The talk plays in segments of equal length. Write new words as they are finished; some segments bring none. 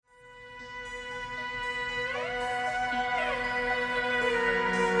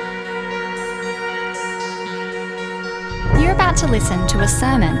about to listen to a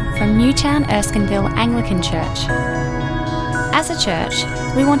sermon from Newtown Erskineville Anglican Church. As a church,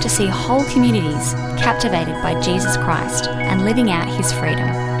 we want to see whole communities captivated by Jesus Christ and living out his freedom.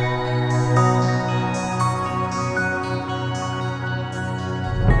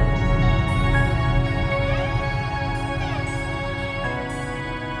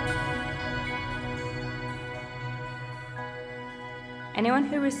 Anyone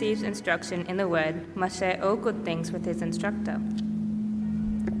who receives instruction in the word must share all good things with his instructor.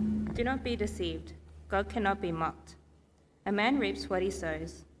 Do not be deceived. God cannot be mocked. A man reaps what he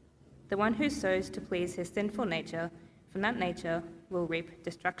sows. The one who sows to please his sinful nature, from that nature will reap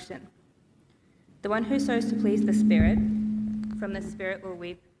destruction. The one who sows to please the Spirit, from the Spirit will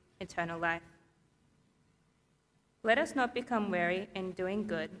reap eternal life. Let us not become weary in doing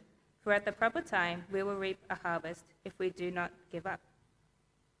good, for at the proper time we will reap a harvest if we do not give up.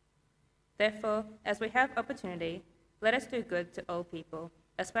 Therefore, as we have opportunity, let us do good to all people,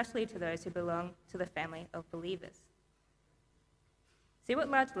 especially to those who belong to the family of believers. See what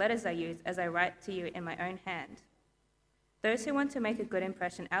large letters I use as I write to you in my own hand. Those who want to make a good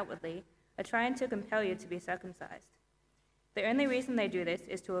impression outwardly are trying to compel you to be circumcised. The only reason they do this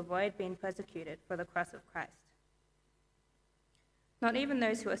is to avoid being persecuted for the cross of Christ. Not even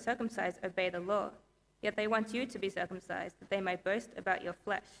those who are circumcised obey the law, yet they want you to be circumcised that they may boast about your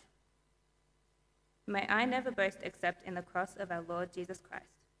flesh. May I never boast except in the cross of our Lord Jesus Christ,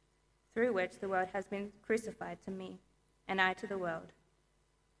 through which the world has been crucified to me, and I to the world.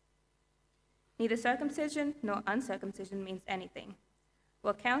 Neither circumcision nor uncircumcision means anything.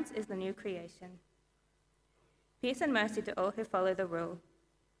 What counts is the new creation. Peace and mercy to all who follow the rule,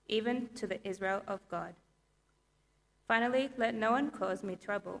 even to the Israel of God. Finally, let no one cause me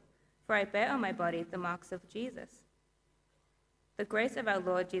trouble, for I bear on my body the marks of Jesus. The grace of our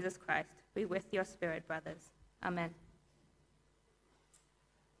Lord Jesus Christ be with your spirit, brothers. Amen.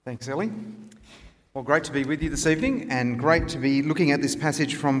 Thanks, Ellie. Well, great to be with you this evening and great to be looking at this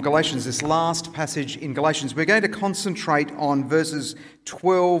passage from Galatians, this last passage in Galatians. We're going to concentrate on verses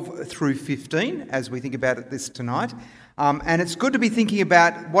 12 through 15 as we think about this tonight. And it's good to be thinking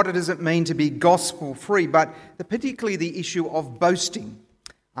about what does it mean to be gospel-free, but particularly the issue of boasting.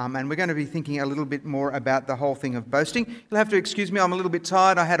 And we're going to be thinking a little bit more about the whole thing of boasting. You'll have to excuse me, I'm a little bit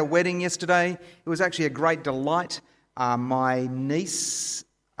tired. I had a wedding yesterday. It was actually a great delight. My niece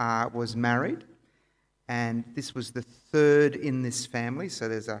was married, and this was the third in this family. So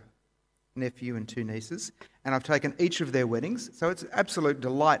there's a nephew and two nieces, and I've taken each of their weddings. So it's an absolute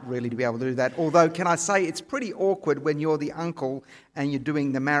delight, really, to be able to do that. Although, can I say, it's pretty awkward when you're the uncle and you're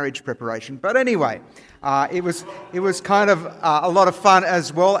doing the marriage preparation. But anyway, it was kind of a lot of fun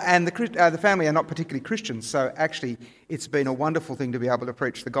as well. And the family are not particularly Christians, so actually it's been a wonderful thing to be able to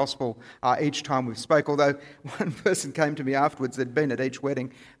preach the gospel each time we've spoke. Although one person came to me afterwards, they'd been at each wedding,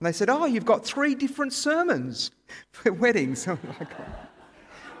 and they said, "Oh, you've got 3 different sermons for weddings." I'm like,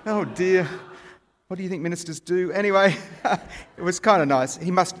 oh dear, what do you think ministers do? Anyway, it was kind of nice.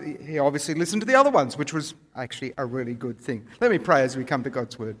 He obviously listened to the other ones, which was actually a really good thing. Let me pray as we come to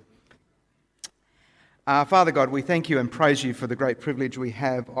God's word. Father God, we thank you and praise you for the great privilege we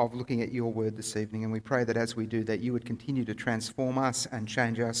have of looking at your word this evening, and we pray that as we do that, you would continue to transform us and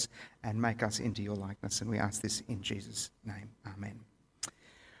change us and make us into your likeness, and we ask this in Jesus' name. Amen.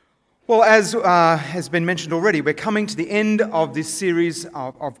 Well, as has been mentioned already, we're coming to the end of this series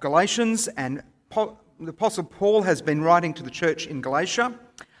of Galatians, and the Apostle Paul has been writing to the church in Galatia.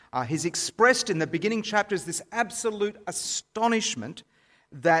 He's expressed in the beginning chapters this absolute astonishment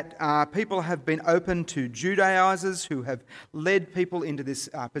that people have been open to Judaizers who have led people into this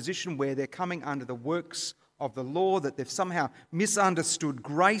position where they're coming under the works of the law, that they've somehow misunderstood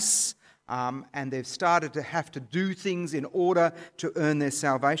grace, and they've started to have to do things in order to earn their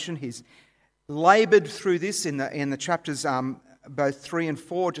salvation. He's laboured through this in the chapters both 3 and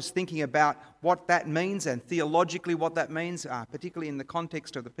 4, just thinking about what that means and theologically what that means, particularly in the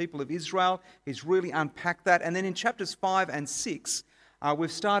context of the people of Israel. He's really unpacked that. And then in chapters 5 and 6,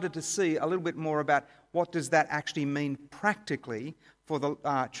 we've started to see a little bit more about what does that actually mean practically for the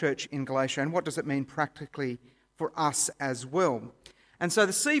church in Galatia, and what does it mean practically for us as well. And so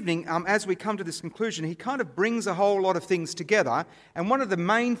this evening, as we come to this conclusion, he kind of brings a whole lot of things together. And one of the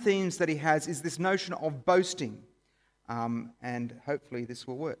main themes that he has is this notion of boasting. And hopefully this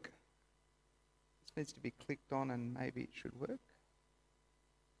will work. This needs to be clicked on and maybe it should work.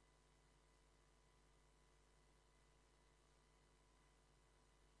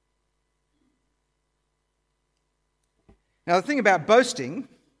 Now the thing about boasting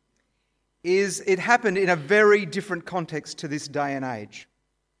is it happened in a very different context to this day and age.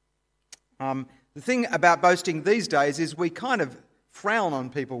 The thing about boasting these days is we kind of frown on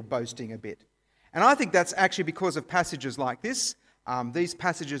people boasting a bit. And I think that's actually because of passages like this. These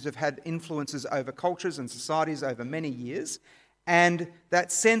passages have had influences over cultures and societies over many years. And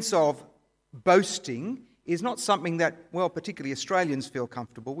that sense of boasting is not something that, well, particularly Australians feel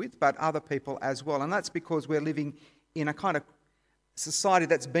comfortable with, but other people as well. And that's because we're living in a kind of society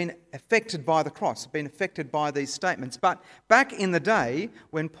that's been affected by the cross, been affected by these statements. But back in the day,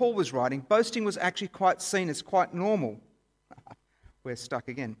 when Paul was writing, boasting was actually quite seen as quite normal. We're stuck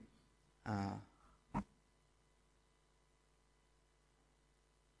again.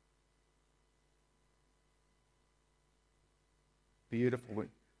 Beautiful.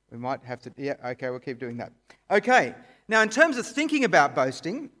 We might have to... Yeah, okay, we'll keep doing that. Okay, now in terms of thinking about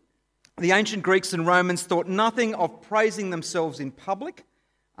boasting, the ancient Greeks and Romans thought nothing of praising themselves in public,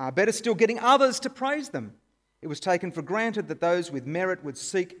 better still getting others to praise them. It was taken for granted that those with merit would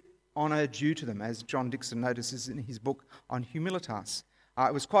seek honour due to them, as John Dixon notices in his book on Humilitas.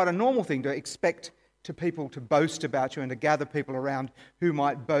 It was quite a normal thing to expect to people to boast about you and to gather people around who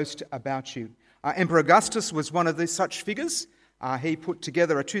might boast about you. Emperor Augustus was one of these such figures. He put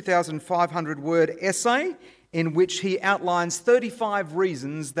together a 2,500-word essay in which he outlines 35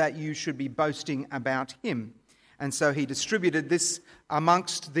 reasons that you should be boasting about him. And so he distributed this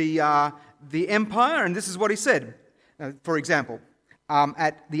amongst the empire, and this is what he said. For example,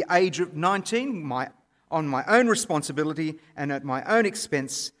 at the age of 19, on my own responsibility and at my own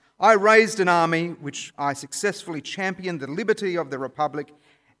expense, I raised an army which I successfully championed the liberty of the Republic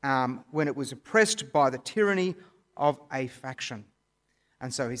when it was oppressed by the tyranny of a faction.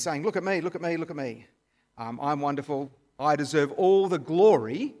 And so he's saying, look at me, look at me, look at me. I'm wonderful. I deserve all the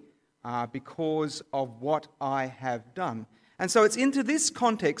glory because of what I have done. And so it's into this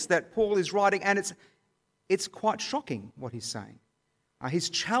context that Paul is writing, and it's quite shocking what he's saying. He's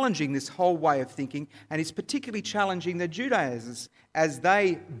challenging this whole way of thinking, and he's particularly challenging the Judaizers as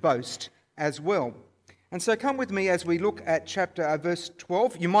they boast as well. And so come with me as we look at verse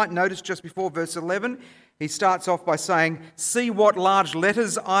 12. You might notice just before verse 11, he starts off by saying, see what large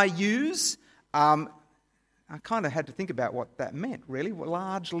letters I use. I kind of had to think about what that meant, really. What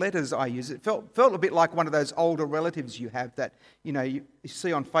large letters I use. It felt a bit like one of those older relatives you have that, you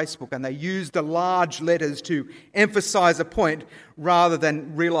see on Facebook, and they use the large letters to emphasise a point rather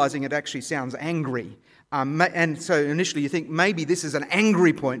than realising it actually sounds angry. And so initially you think maybe this is an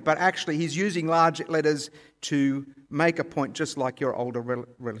angry point, but actually he's using large letters to make a point just like your older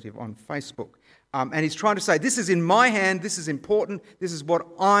relative on Facebook. And he's trying to say, this is in my hand, this is important, this is what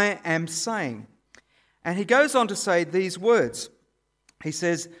I am saying. And he goes on to say these words. He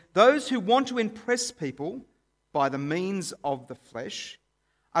says, those who want to impress people by the means of the flesh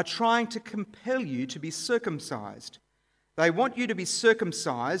are trying to compel you to be circumcised. They want you to be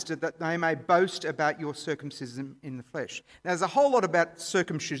circumcised that they may boast about your circumcision in the flesh. Now, there's a whole lot about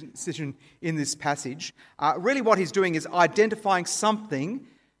circumcision in this passage. Really what he's doing is identifying something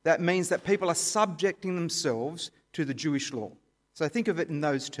that means that people are subjecting themselves to the Jewish law. So think of it in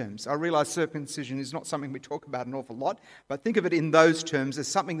those terms. I realise circumcision is not something we talk about an awful lot, but think of it in those terms as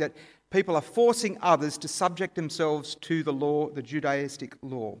something that people are forcing others to subject themselves to the law, the Judaistic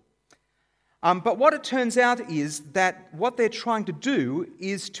law. But what it turns out is that what they're trying to do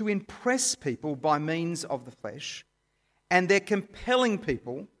is to impress people by means of the flesh, and they're compelling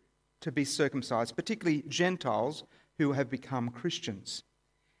people to be circumcised, particularly Gentiles who have become Christians.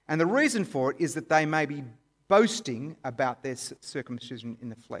 And the reason for it is that they may be boasting about their circumcision in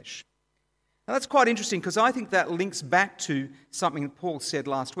the flesh. Now that's quite interesting because I think that links back to something that Paul said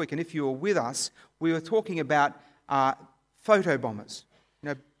last week. And if you were with us, we were talking about photo bombers.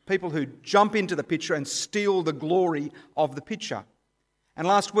 People who jump into the picture and steal the glory of the picture. And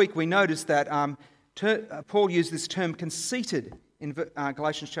last week we noticed that Paul used this term conceited in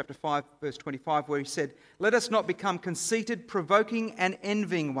Galatians chapter 5, verse 25, where he said, let us not become conceited, provoking and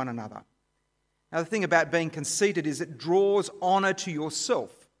envying one another. Now, the thing about being conceited is it draws honour to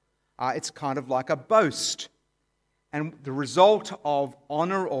yourself. It's kind of like a boast. And the result of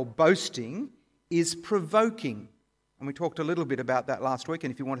honour or boasting is provoking. And we talked a little bit about that last week.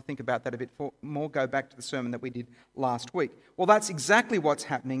 And if you want to think about that a bit more, go back to the sermon that we did last week. Well, that's exactly what's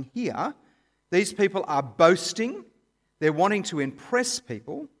happening here. These people are boasting. They're wanting to impress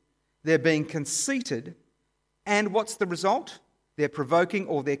people. They're being conceited. And what's the result? They're provoking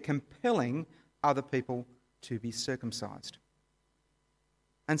or they're compelling other people to be circumcised.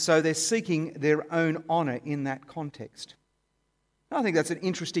 And so they're seeking their own honour in that context. And I think that's an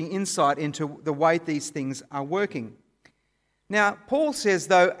interesting insight into the way these things are working. Now, Paul says,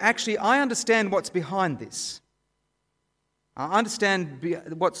 though, actually, I understand what's behind this. Understand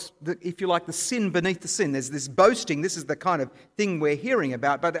what's, if you like, the sin beneath the sin. There's this boasting. This is the kind of thing we're hearing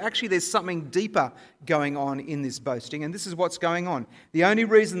about. But actually there's something deeper going on in this boasting. And this is what's going on. The only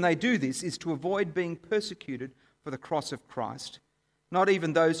reason they do this is to avoid being persecuted for the cross of Christ. Not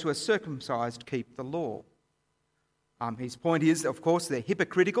even those who are circumcised keep the law. His point is, of course, they're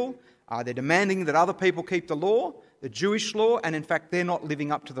hypocritical. They're demanding that other people keep the law, the Jewish law, and in fact they're not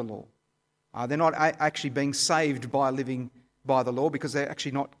living up to the law. They're not actually being saved by living by the law because they're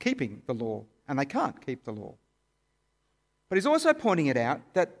actually not keeping the law, and they can't keep the law. But he's also pointing it out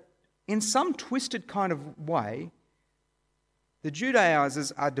that in some twisted kind of way, the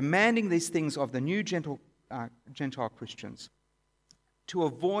Judaizers are demanding these things of the new Gentile Christians to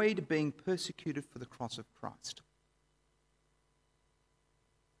avoid being persecuted for the cross of Christ.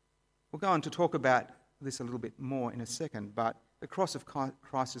 We'll go on to talk about this a little bit more in a second, but the cross of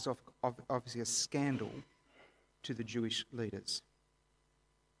Christ is obviously a scandal to the Jewish leaders.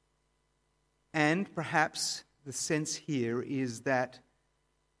 And perhaps the sense here is that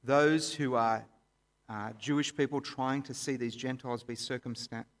those who are Jewish people trying to see these Gentiles be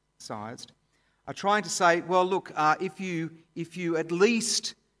circumcised are trying to say, well, look, if you at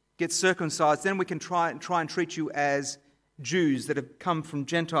least get circumcised, then we can try and treat you as Jews that have come from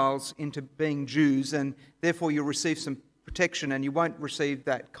Gentiles into being Jews, and therefore you'll receive some protection and you won't receive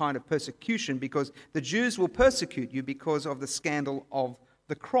that kind of persecution because the Jews will persecute you because of the scandal of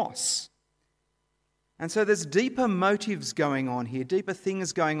the cross. And so there's deeper motives going on here, deeper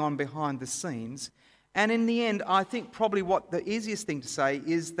things going on behind the scenes. And in the end, I think probably what the easiest thing to say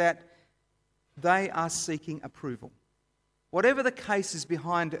is that they are seeking approval. Whatever the case is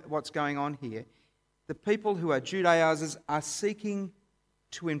behind what's going on here, the people who are Judaizers are seeking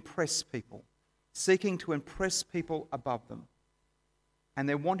to impress people above them. And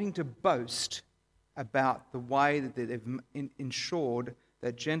they're wanting to boast about the way that they've ensured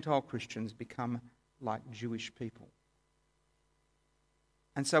that Gentile Christians become like Jewish people.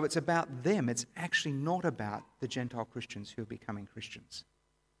 And so it's about them. It's actually not about the Gentile Christians who are becoming Christians.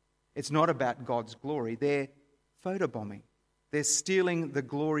 It's not about God's glory. They're photobombing. They're stealing the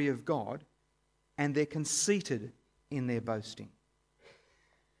glory of God, and they're conceited in their boasting.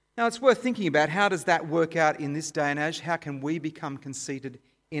 Now, it's worth thinking about how does that work out in this day and age? How can we become conceited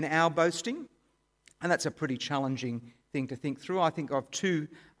in our boasting? And that's a pretty challenging thing to think through. I think of two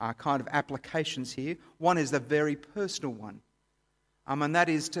kind of applications here. One is the very personal one, and that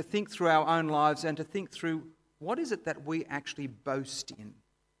is to think through our own lives and to think through what is it that we actually boast in.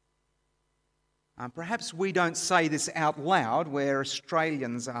 Perhaps we don't say this out loud. We're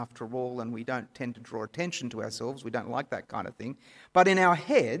Australians after all, and we don't tend to draw attention to ourselves. We don't like that kind of thing. But in our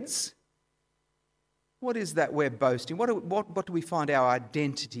heads, what is that we're boasting? What do we find our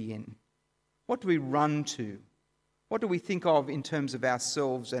identity in? What do we run to? What do we think of in terms of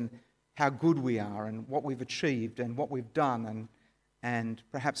ourselves and how good we are and what we've achieved and what we've done and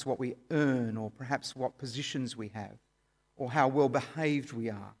perhaps what we earn or perhaps what positions we have or how well behaved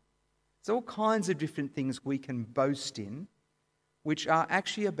we are? There's all kinds of different things we can boast in, which are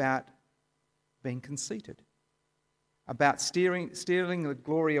actually about being conceited, about stealing the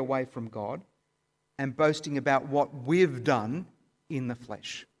glory away from God and boasting about what we've done in the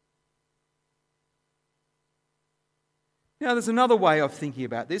flesh. Now, there's another way of thinking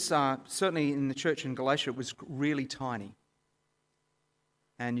about this. Certainly in the church in Galatia, it was really tiny.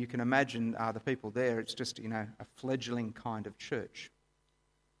 And you can imagine the people there, it's just, a fledgling kind of church.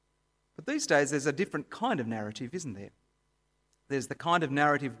 But these days there's a different kind of narrative, isn't there? There's the kind of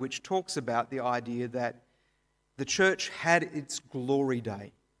narrative which talks about the idea that the church had its glory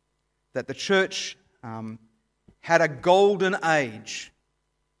day, that the church had a golden age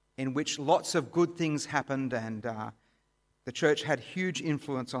in which lots of good things happened and the church had huge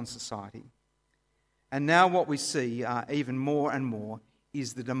influence on society. And now what we see even more and more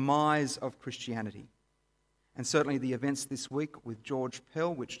is the demise of Christianity. And certainly the events this week with George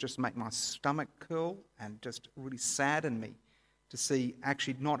Pell, which just make my stomach curl and just really sadden me to see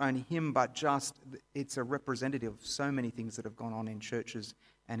actually not only him, but just it's a representative of so many things that have gone on in churches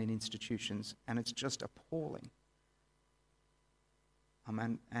and in institutions, and it's just appalling.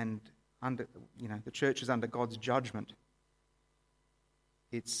 And under, the church is under God's judgment.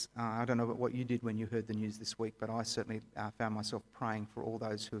 It's I don't know what you did when you heard the news this week, but I certainly found myself praying for all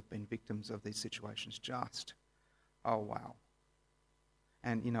those who have been victims of these situations. Oh, wow.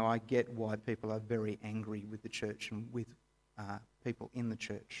 And, I get why people are very angry with the church and with people in the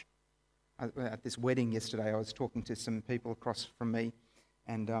church. At this wedding yesterday, I was talking to some people across from me,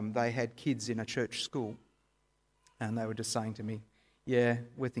 and they had kids in a church school, and they were just saying to me, yeah,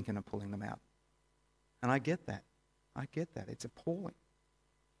 we're thinking of pulling them out. And I get that. I get that. It's appalling.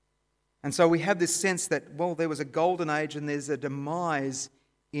 And so we have this sense that, well, there was a golden age and there's a demise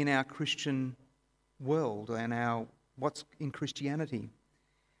in our Christian world and what's in Christianity.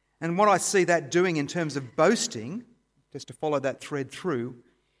 And what I see that doing in terms of boasting, just to follow that thread through,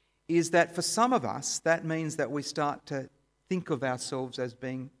 is that for some of us, that means that we start to think of ourselves as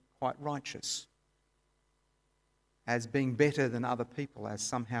being quite righteous, as being better than other people, as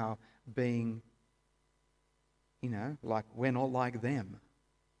somehow being, like we're not like them.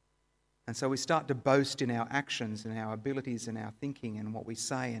 And so we start to boast in our actions and our abilities and our thinking and what we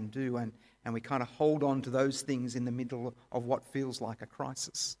say and do, and we kind of hold on to those things in the middle of what feels like a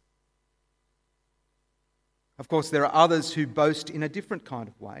crisis. Of course, there are others who boast in a different kind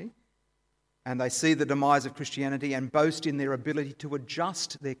of way, and they see the demise of Christianity and boast in their ability to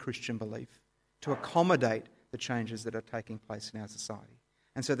adjust their Christian belief to accommodate the changes that are taking place in our society.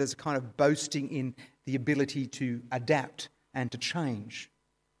 And so there's a kind of boasting in the ability to adapt and to change.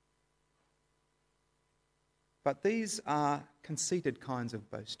 But these are conceited kinds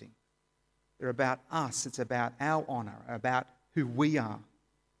of boasting. They're about us. It's about our honour, about who we are.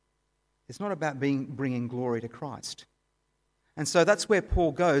 It's not about bringing glory to Christ. And so that's where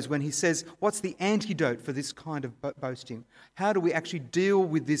Paul goes when he says, what's the antidote for this kind of boasting? How do we actually deal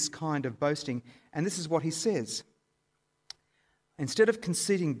with this kind of boasting? And this is what he says. Instead of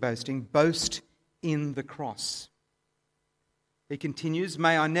conceiting boasting, boast in the cross. He continues,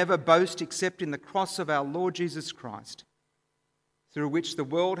 may I never boast except in the cross of our Lord Jesus Christ, through which the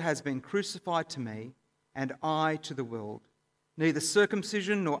world has been crucified to me and I to the world. Neither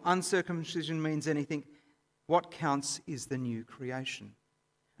circumcision nor uncircumcision means anything. What counts is the new creation.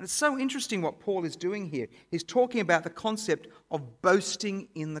 And it's so interesting what Paul is doing here. He's talking about the concept of boasting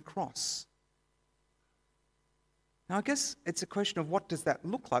in the cross. Now, I guess it's a question of what does that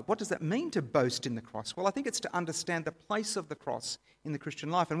look like? What does that mean to boast in the cross? Well, I think it's to understand the place of the cross in the Christian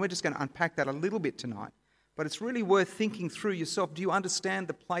life. And we're just going to unpack that a little bit tonight. But it's really worth thinking through yourself. Do you understand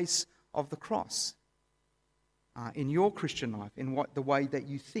the place of the cross in your Christian life, in the way that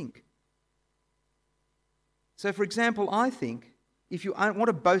you think? So, for example, I think if you want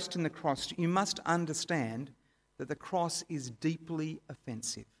to boast in the cross, you must understand that the cross is deeply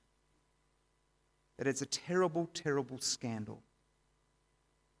offensive. That it's a terrible, terrible scandal.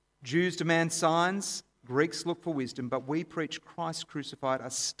 Jews demand signs, Greeks look for wisdom, but we preach Christ crucified, a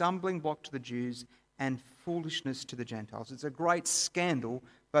stumbling block to the Jews and foolishness to the Gentiles. It's a great scandal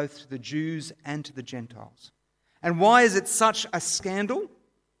both to the Jews and to the Gentiles. And why is it such a scandal?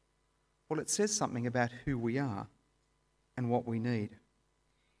 Well, it says something about who we are and what we need.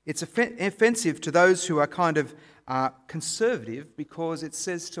 It's offensive to those who are kind of conservative, because it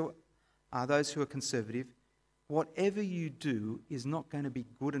says to those who are conservative, whatever you do is not going to be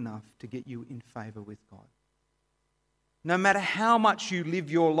good enough to get you in favour with God. No matter how much you live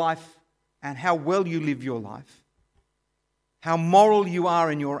your life and how well you live your life, how moral you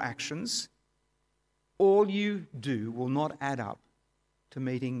are in your actions, all you do will not add up to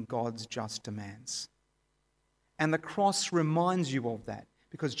meeting God's just demands. And the cross reminds you of that,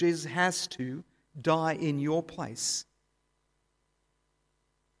 because Jesus has to die in your place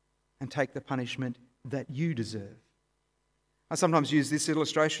and take the punishment that you deserve. I sometimes use this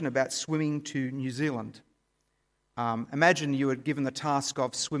illustration about swimming to New Zealand. Imagine you were given the task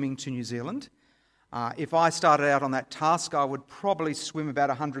of swimming to New Zealand. If I started out on that task, I would probably swim about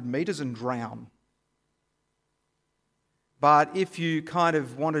 100 metres and drown. But if you kind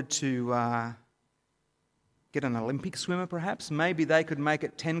of wanted to get an Olympic swimmer perhaps, maybe they could make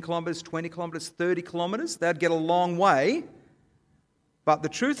it 10 kilometres, 20 kilometres, 30 kilometres. They'd get a long way. But the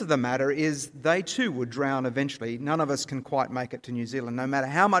truth of the matter is they too would drown eventually. None of us can quite make it to New Zealand. No matter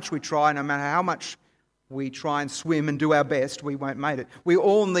how much we try, no matter how much we try and swim and do our best, we won't make it. We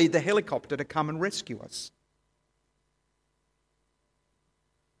all need the helicopter to come and rescue us.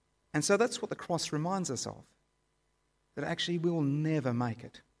 And so that's what the cross reminds us of. That actually we will never make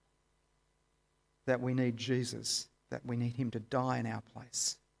it. That we need Jesus. That we need him to die in our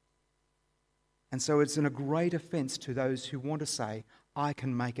place. And so it's a great offence to those who want to say, I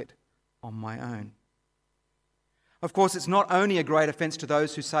can make it on my own. Of course, it's not only a great offence to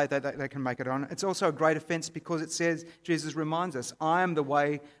those who say that they can make it on, it's also a great offence because it says, Jesus reminds us, I am the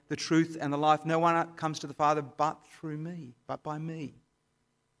way, the truth and the life. No one comes to the Father but through me, but by me.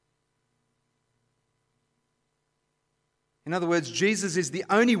 In other words, Jesus is the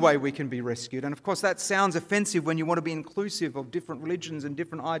only way we can be rescued. And of course, that sounds offensive when you want to be inclusive of different religions and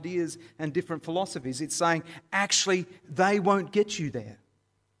different ideas and different philosophies. It's saying, actually, they won't get you there.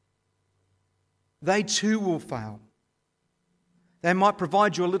 They too will fail. They might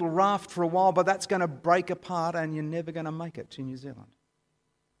provide you a little raft for a while, but that's going to break apart and you're never going to make it to New Zealand.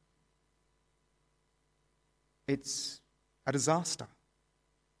 It's a disaster.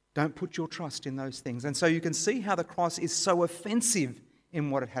 Don't put your trust in those things. And so you can see how the cross is so offensive in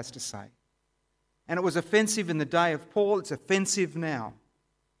what it has to say. And it was offensive in the day of Paul, it's offensive now.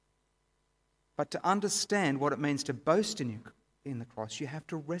 But to understand what it means to boast in the cross, you have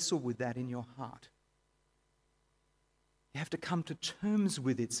to wrestle with that in your heart. You have to come to terms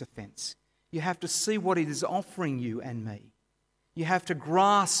with its offence. You have to see what it is offering you and me. You have to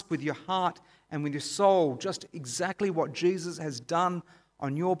grasp with your heart and with your soul just exactly what Jesus has done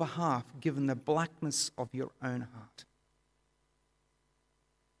on your behalf, given the blackness of your own heart.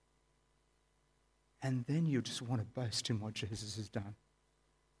 And then you just want to boast in what Jesus has done.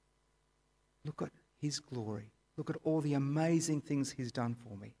 Look at his glory. Look at all the amazing things he's done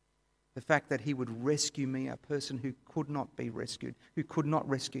for me. The fact that he would rescue me, a person who could not be rescued, who could not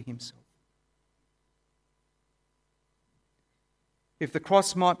rescue himself. If the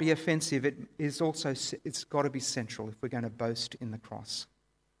cross might be offensive, it's got to be central if we're going to boast in the cross.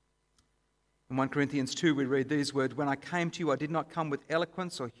 In 1 Corinthians 2 we read these words, "When I came to you, I did not come with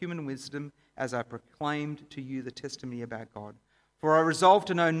eloquence or human wisdom as I proclaimed to you the testimony about God. For I resolved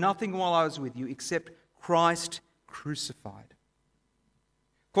to know nothing while I was with you except Christ crucified."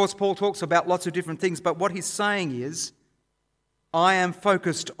 Of course, Paul talks about lots of different things, but what he's saying is, I am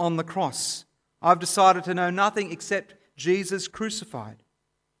focused on the cross. I've decided to know nothing except Jesus crucified.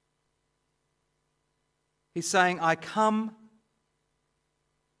 He's saying, I come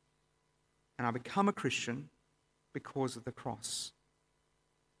and I become a Christian because of the cross.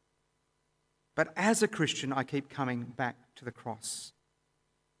 But as a Christian, I keep coming back to the cross.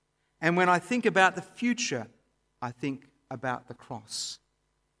 And when I think about the future, I think about the cross.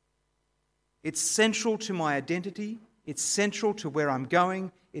 It's central to my identity. It's central to where I'm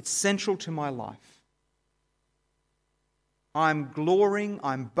going. It's central to my life. I'm glorying,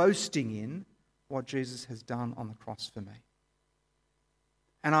 I'm boasting in what Jesus has done on the cross for me.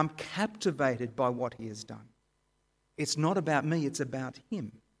 And I'm captivated by what he has done. It's not about me, it's about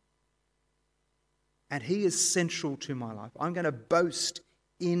him. And he is central to my life. I'm going to boast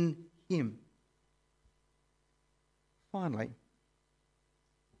in him. Finally,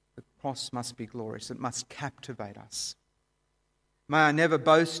 the cross must be glorious. It must captivate us. May I never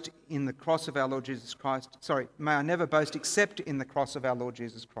boast in the cross of our Lord Jesus Christ. May I never boast except in the cross of our Lord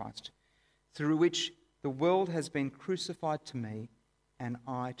Jesus Christ, through which the world has been crucified to me and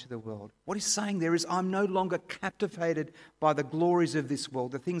I to the world. What he's saying there is, I'm no longer captivated by the glories of this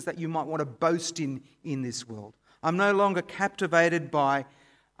world, the things that you might want to boast in this world. I'm no longer captivated by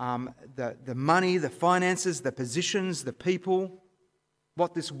the money, the finances, the positions, the people,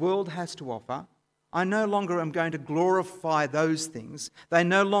 what this world has to offer. I no longer am going to glorify those things. They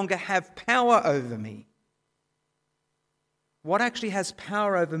no longer have power over me. What actually has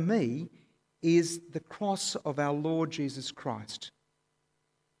power over me is the cross of our Lord Jesus Christ.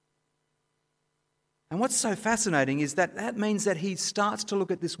 And what's so fascinating is that means that he starts to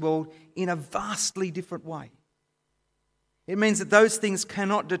look at this world in a vastly different way. It means that those things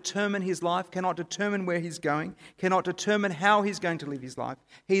cannot determine his life, cannot determine where he's going, cannot determine how he's going to live his life.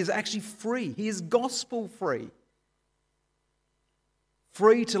 He is actually free. He is gospel free.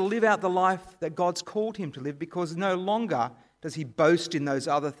 Free to live out the life that God's called him to live, because no longer does he boast in those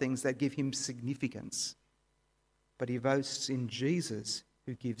other things that give him significance. But he boasts in Jesus,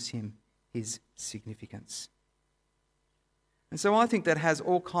 who gives him his significance. And so I think that has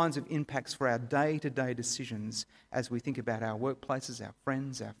all kinds of impacts for our day-to-day decisions as we think about our workplaces, our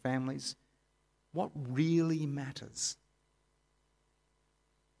friends, our families. What really matters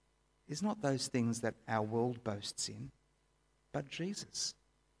is not those things that our world boasts in, but Jesus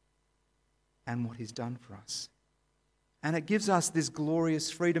and what he's done for us. And it gives us this glorious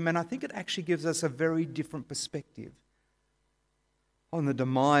freedom, and I think it actually gives us a very different perspective on the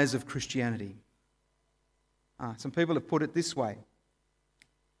demise of Christianity. Some people have put it this way.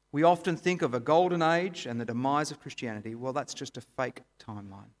 We often think of a golden age and the demise of Christianity. Well, that's just a fake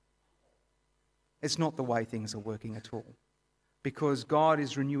timeline. It's not the way things are working at all. Because God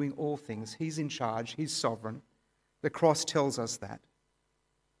is renewing all things. He's in charge. He's sovereign. The cross tells us that.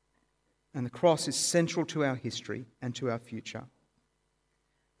 And the cross is central to our history and to our future.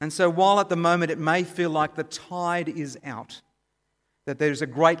 And so while at the moment it may feel like the tide is out, that there's a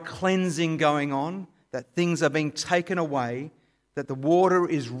great cleansing going on, that things are being taken away, that the water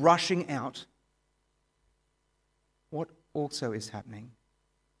is rushing out, what also is happening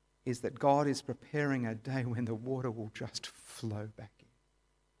is that God is preparing a day when the water will just flow back in.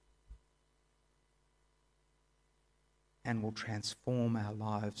 and will transform our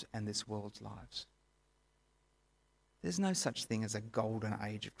lives and this world's lives. There's no such thing as a golden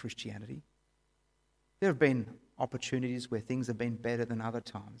age of Christianity. There have been opportunities where things have been better than other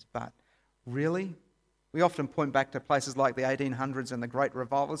times, but really, we often point back to places like the 1800s and the Great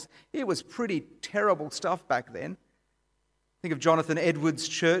Revivals. It was pretty terrible stuff back then. Think of Jonathan Edwards'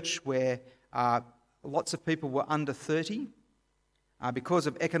 church, where lots of people were under 30. Because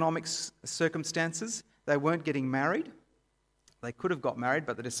of economic circumstances, they weren't getting married. They could have got married,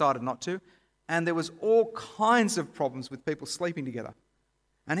 but they decided not to. And there was all kinds of problems with people sleeping together.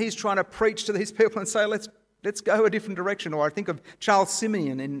 And he's trying to preach to these people and say, let's go a different direction. Or I think of Charles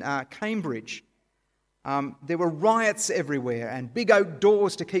Simeon in Cambridge. There were riots everywhere and big oak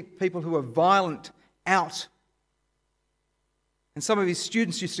doors to keep people who were violent out. And some of his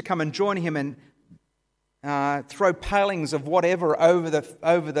students used to come and join him and throw palings of whatever over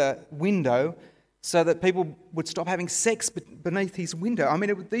the window so that people would stop having sex beneath his window. I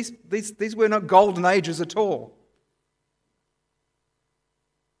mean, these were not golden ages at all.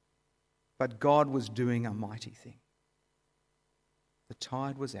 But God was doing a mighty thing. The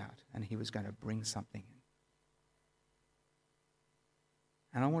tide was out and he was going to bring something in.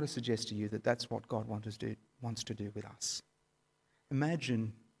 And I want to suggest to you that that's what God wants to do with us.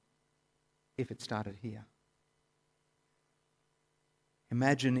 Imagine if it started here.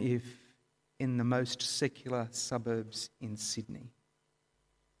 Imagine if in the most secular suburbs in Sydney,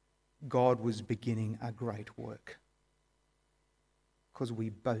 God was beginning a great work because we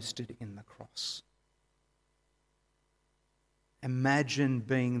boasted in the cross. Imagine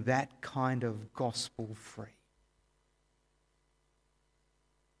being that kind of gospel free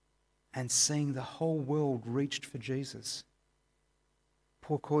and seeing the whole world reached for Jesus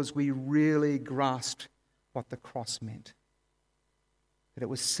because we really grasped what the cross meant. That it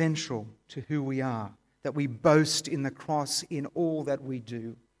was central to who we are, that we boast in the cross in all that we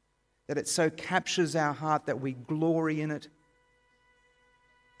do, that it so captures our heart that we glory in it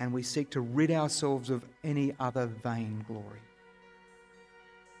and we seek to rid ourselves of any other vain glory.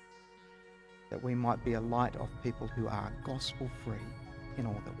 That we might be a light of people who are gospel free in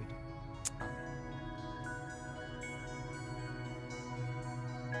all that we do.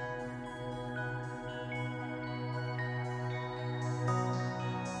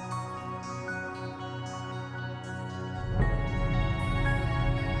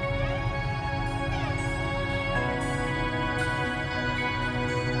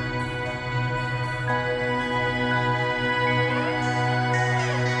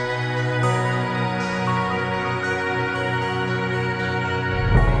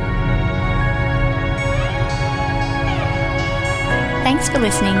 Thanks for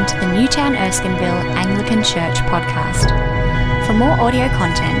listening to the Newtown Erskineville Anglican Church podcast. For more audio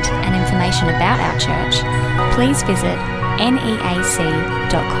content and information about our church, please visit neac.com.au.